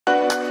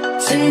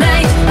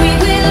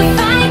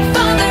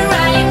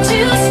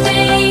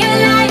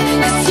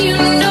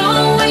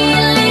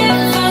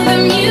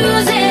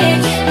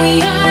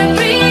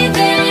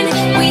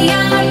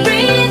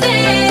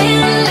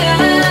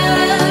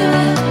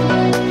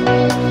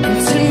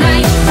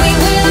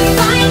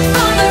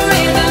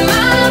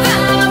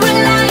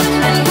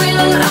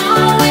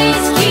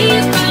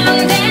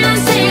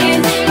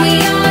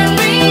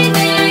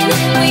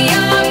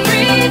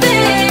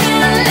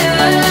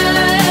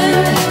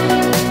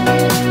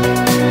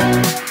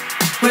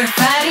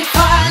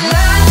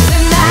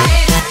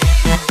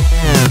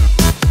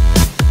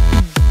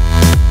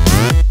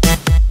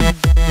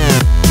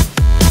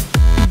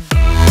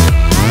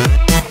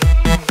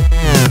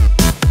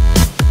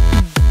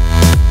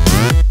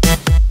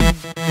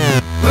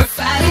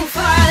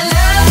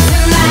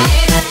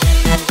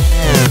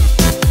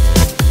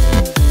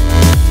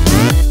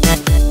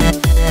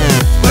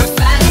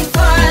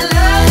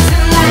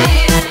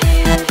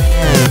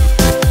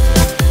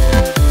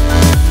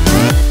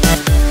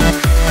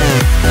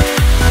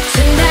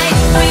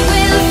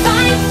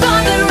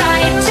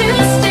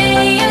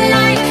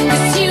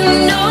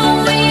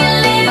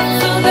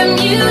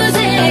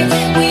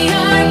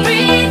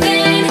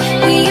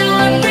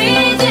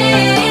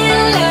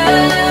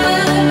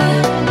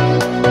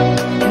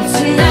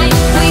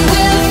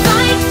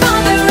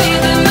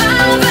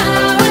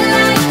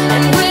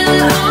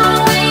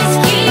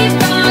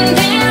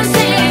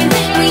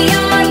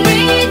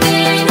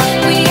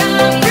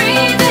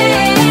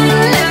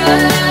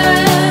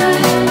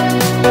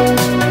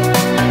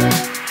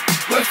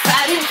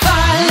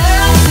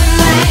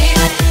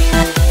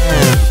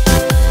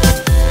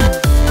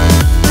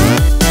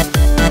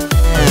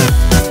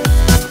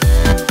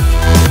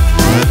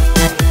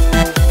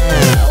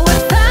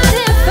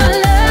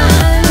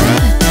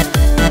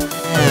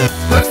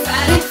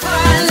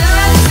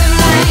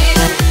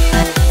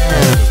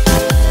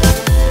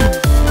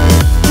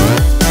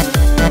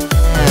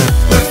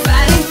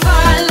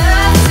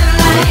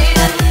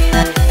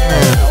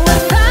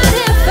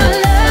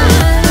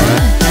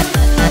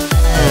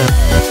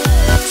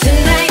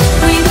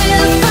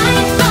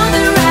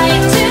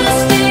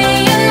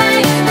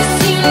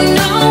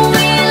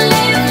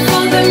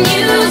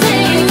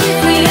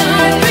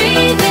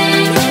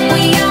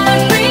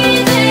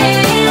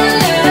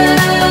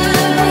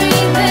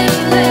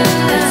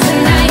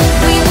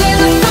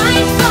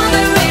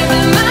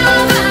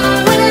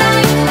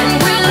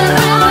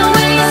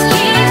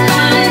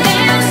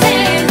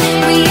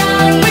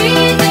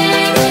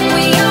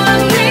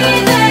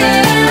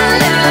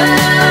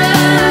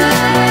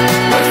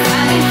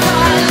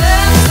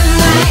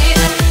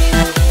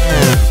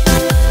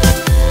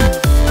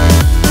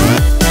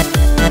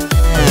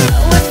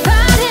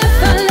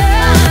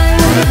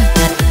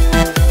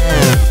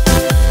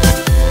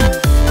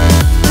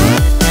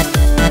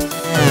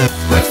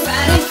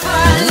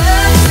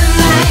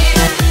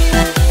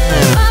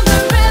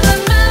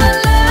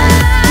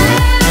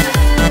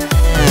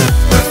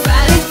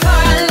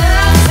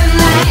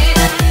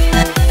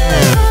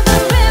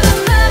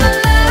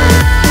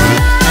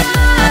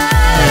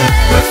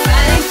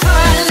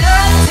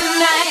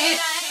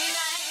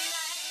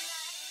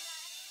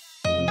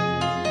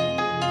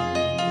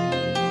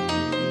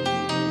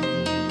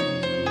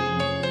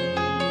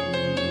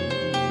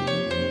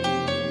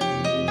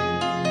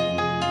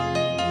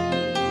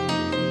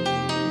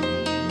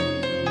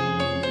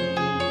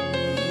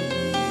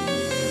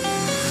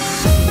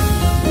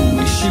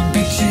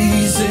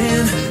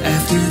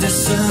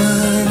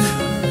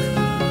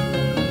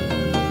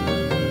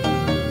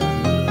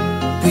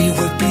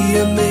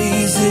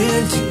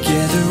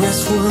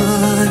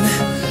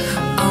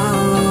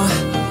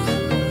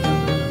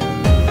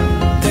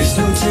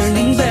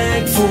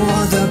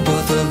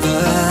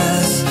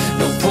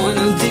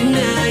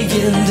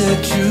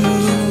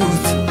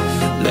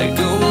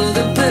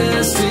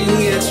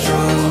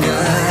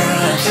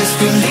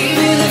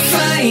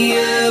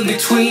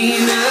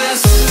Between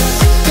us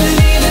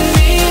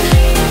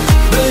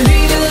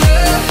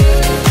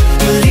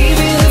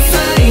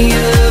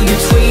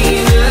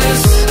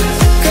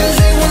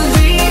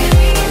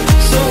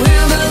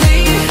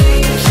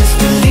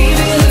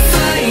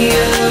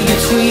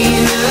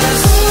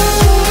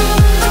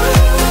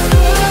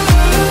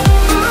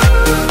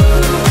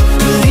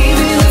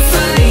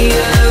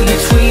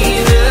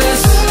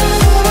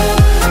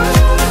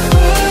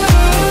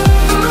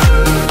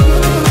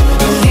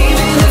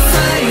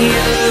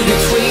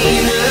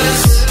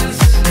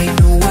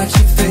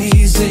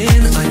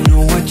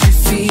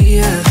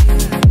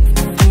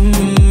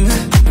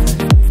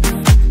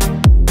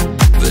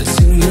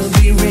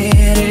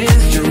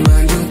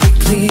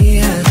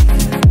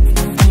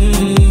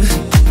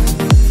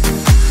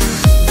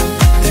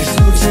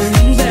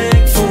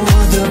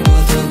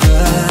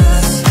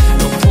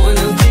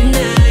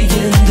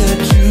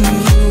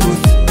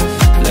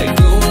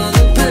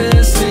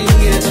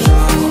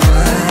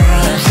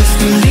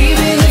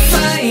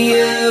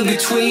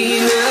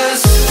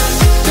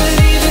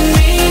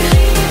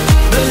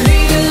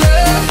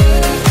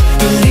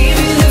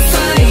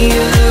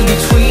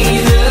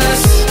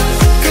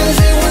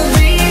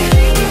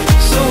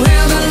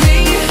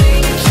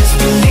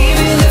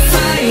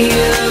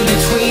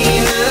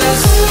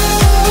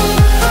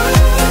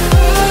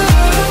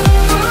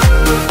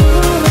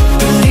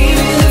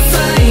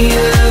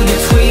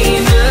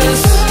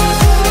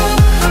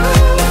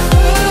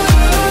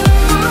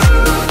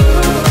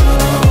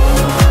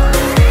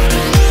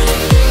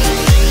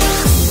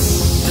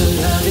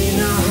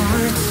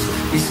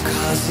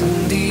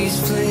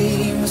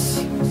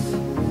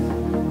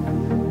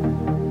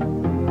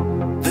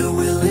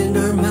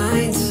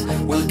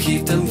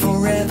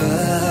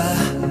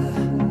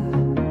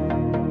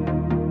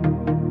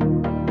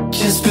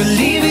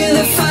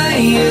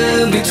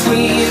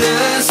between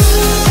us.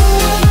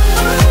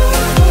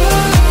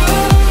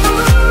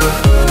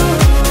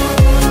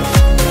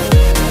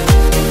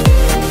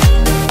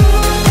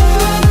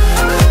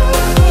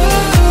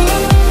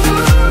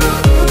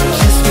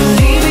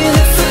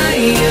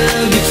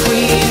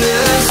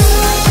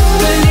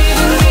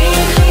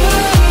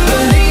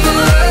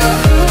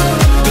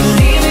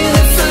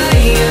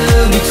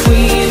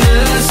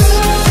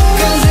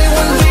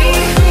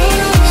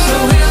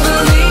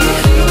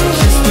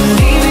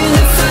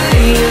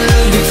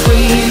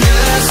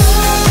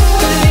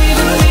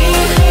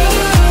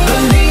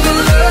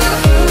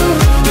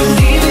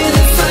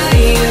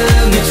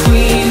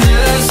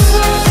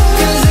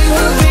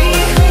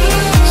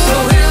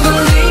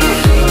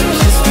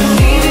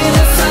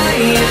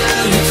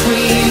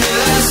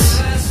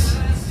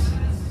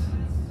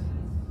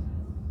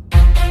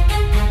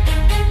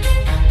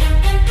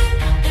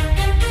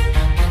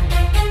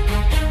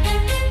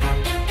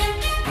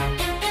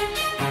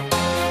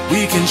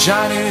 We can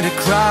shine in a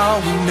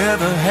crowd, we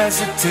never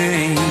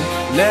hesitate.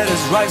 Let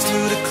us rise to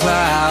the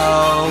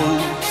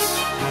clouds.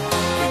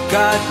 We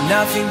got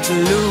nothing to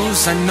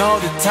lose, I know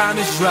the time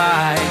is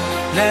right.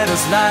 Let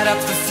us light up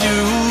the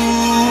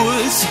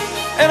fuse.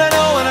 And I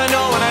know, and I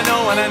know, and I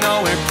know, and I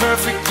know we're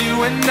perfect,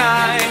 you and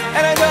I.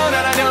 And I don't,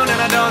 and I don't,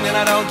 and I don't, and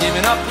I don't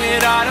giving up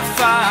without a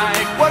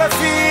fight. What I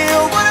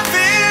feel,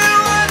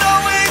 I know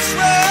it's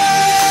right.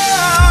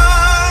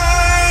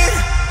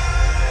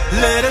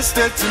 Let us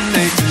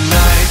detonate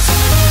tonight.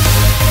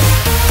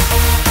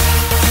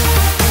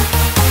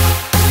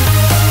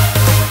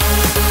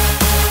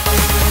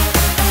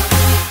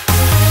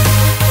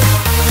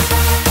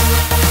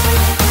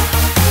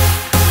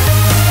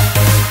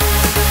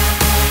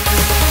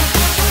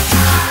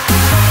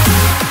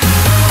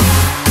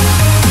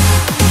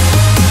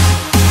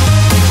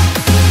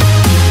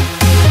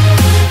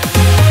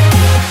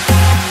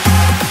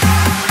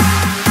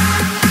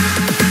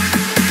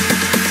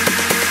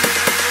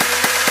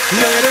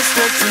 Let us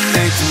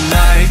detonate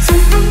tonight.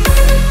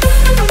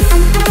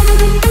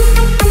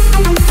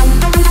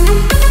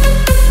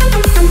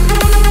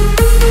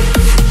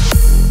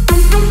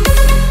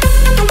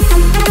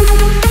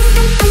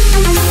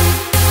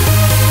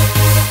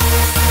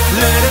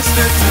 Let us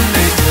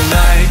detonate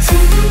tonight.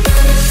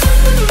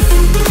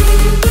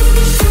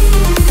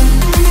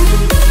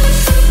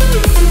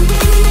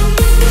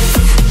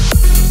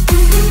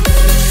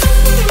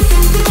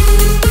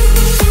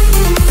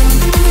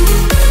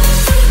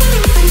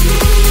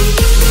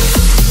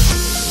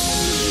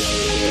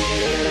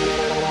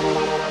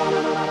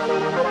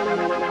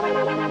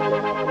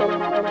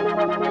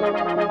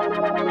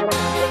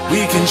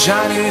 We can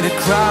shine in a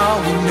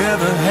crowd, we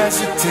never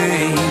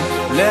hesitate.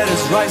 Let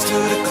us rise to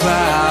the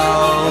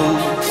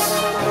clouds.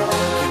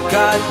 We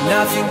got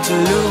nothing to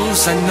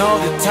lose, I know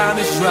the time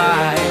is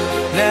right.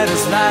 Let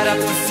us light up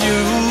the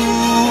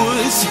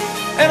fuse.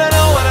 And I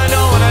know, and I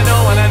know, and I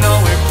know, and I know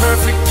we're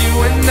perfect, you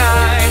and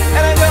I.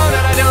 And I don't,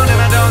 and I don't,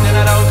 and I don't, and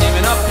I don't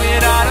giving up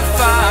without a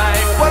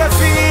fight. What I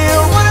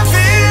feel,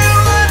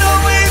 I know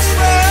it's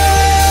right.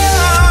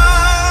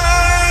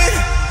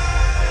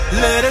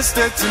 Let us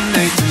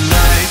detonate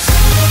tonight.